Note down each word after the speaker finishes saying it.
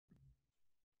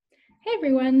Hey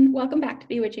everyone, welcome back to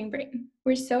Bewitching Brain.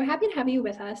 We're so happy to have you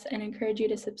with us and encourage you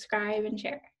to subscribe and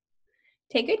share.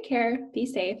 Take good care, be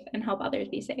safe, and help others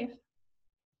be safe.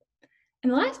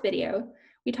 In the last video,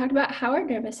 we talked about how our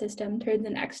nervous system turns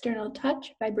an external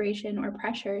touch, vibration, or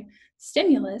pressure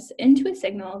stimulus into a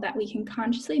signal that we can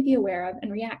consciously be aware of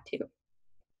and react to.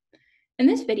 In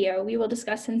this video, we will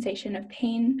discuss sensation of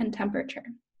pain and temperature.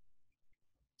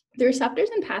 The receptors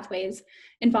and pathways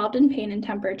involved in pain and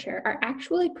temperature are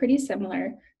actually pretty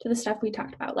similar to the stuff we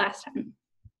talked about last time.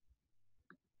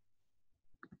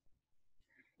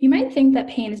 You might think that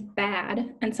pain is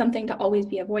bad and something to always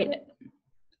be avoided.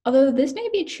 Although this may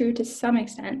be true to some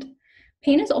extent,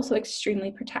 pain is also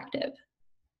extremely protective.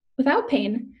 Without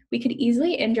pain, we could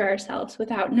easily injure ourselves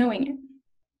without knowing it.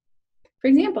 For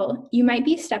example, you might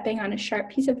be stepping on a sharp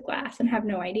piece of glass and have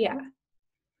no idea.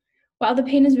 While the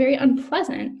pain is very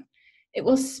unpleasant, it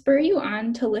will spur you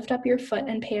on to lift up your foot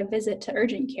and pay a visit to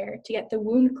urgent care to get the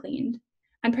wound cleaned,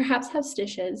 and perhaps have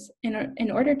stitches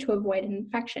in order to avoid an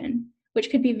infection, which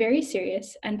could be very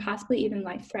serious and possibly even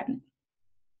life-threatening.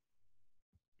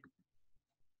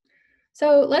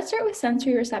 So let's start with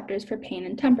sensory receptors for pain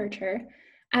and temperature,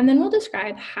 and then we'll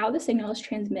describe how the signal is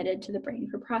transmitted to the brain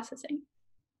for processing.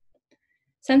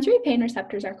 Sensory pain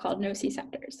receptors are called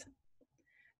nociceptors.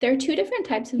 There are two different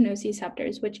types of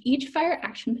nociceptors, which each fire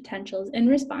action potentials in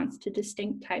response to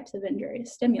distinct types of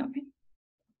injurious stimuli.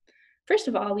 First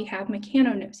of all, we have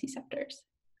mechanonociceptors.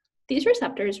 These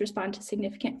receptors respond to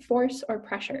significant force or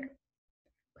pressure.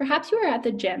 Perhaps you are at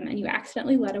the gym and you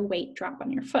accidentally let a weight drop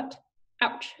on your foot.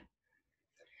 Ouch.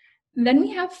 Then we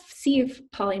have sieve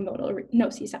polymodal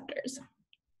nociceptors.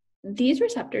 These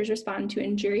receptors respond to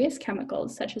injurious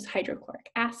chemicals such as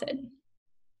hydrochloric acid.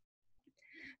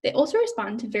 They also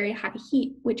respond to very high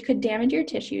heat, which could damage your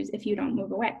tissues if you don't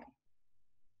move away.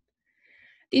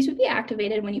 These would be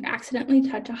activated when you accidentally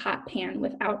touch a hot pan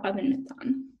without oven mitts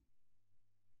on.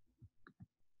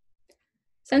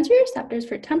 Sensory receptors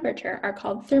for temperature are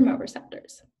called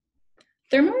thermoreceptors.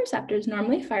 Thermoreceptors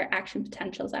normally fire action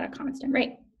potentials at a constant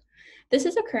rate. This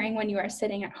is occurring when you are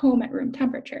sitting at home at room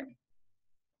temperature.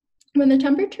 When the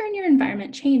temperature in your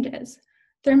environment changes,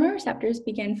 thermoreceptors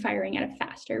begin firing at a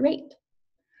faster rate.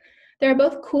 There are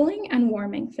both cooling and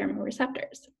warming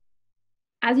thermoreceptors.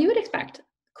 As you would expect,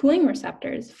 cooling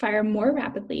receptors fire more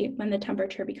rapidly when the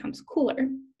temperature becomes cooler,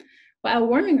 while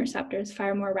warming receptors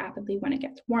fire more rapidly when it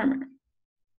gets warmer.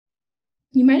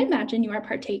 You might imagine you are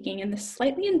partaking in the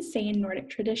slightly insane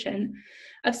Nordic tradition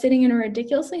of sitting in a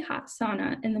ridiculously hot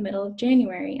sauna in the middle of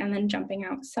January and then jumping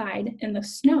outside in the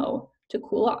snow to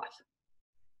cool off.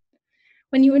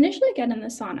 When you initially get in the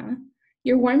sauna,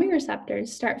 your warming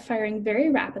receptors start firing very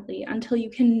rapidly until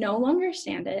you can no longer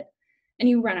stand it and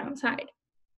you run outside.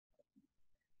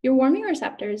 Your warming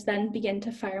receptors then begin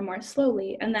to fire more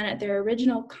slowly and then at their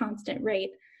original constant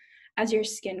rate as your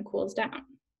skin cools down.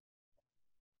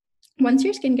 Once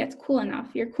your skin gets cool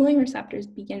enough, your cooling receptors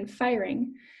begin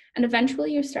firing and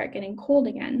eventually you start getting cold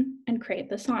again and create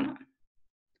the sauna.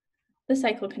 The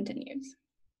cycle continues.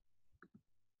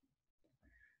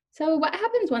 So what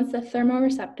happens once the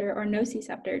thermoreceptor or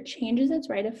nociceptor changes its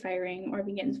rate of firing or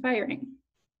begins firing?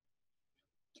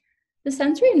 The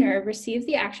sensory nerve receives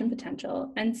the action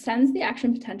potential and sends the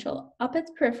action potential up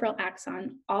its peripheral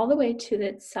axon all the way to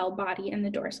its cell body in the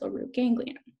dorsal root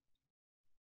ganglion.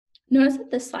 Notice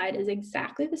that this slide is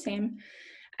exactly the same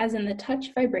as in the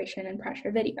touch, vibration, and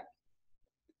pressure video.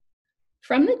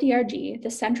 From the DRG, the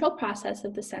central process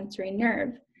of the sensory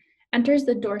nerve enters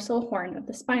the dorsal horn of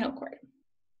the spinal cord.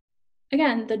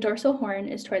 Again, the dorsal horn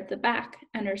is towards the back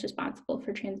and is responsible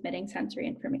for transmitting sensory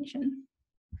information.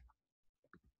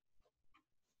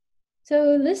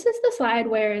 So this is the slide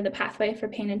where the pathway for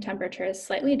pain and temperature is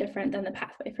slightly different than the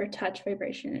pathway for touch,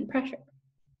 vibration, and pressure.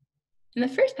 In the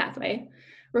first pathway,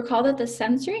 recall that the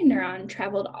sensory neuron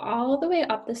traveled all the way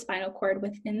up the spinal cord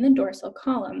within the dorsal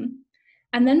column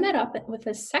and then met up with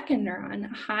a second neuron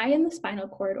high in the spinal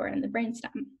cord or in the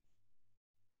brainstem.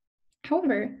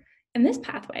 However, in this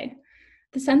pathway,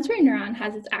 the sensory neuron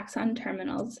has its axon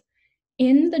terminals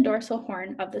in the dorsal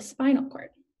horn of the spinal cord.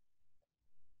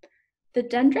 The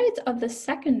dendrites of the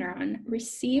second neuron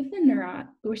receive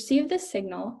the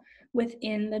signal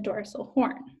within the dorsal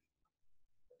horn.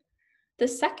 The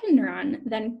second neuron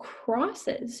then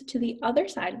crosses to the other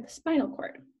side of the spinal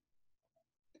cord.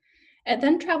 It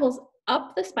then travels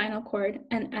up the spinal cord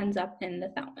and ends up in the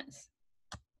thalamus.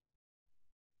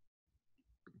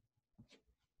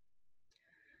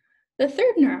 The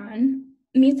third neuron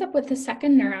meets up with the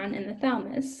second neuron in the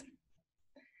thalamus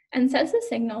and sends the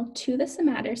signal to the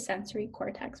somatosensory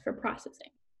cortex for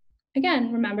processing.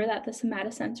 Again, remember that the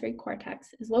somatosensory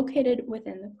cortex is located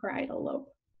within the parietal lobe.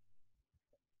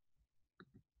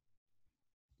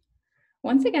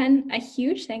 Once again, a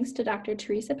huge thanks to Dr.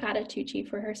 Teresa Patitucci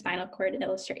for her spinal cord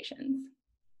illustrations.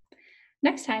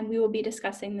 Next time, we will be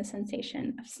discussing the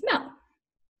sensation of smell.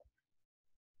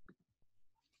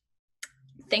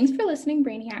 Thanks for listening,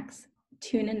 Brainiacs.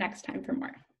 Tune in next time for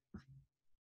more.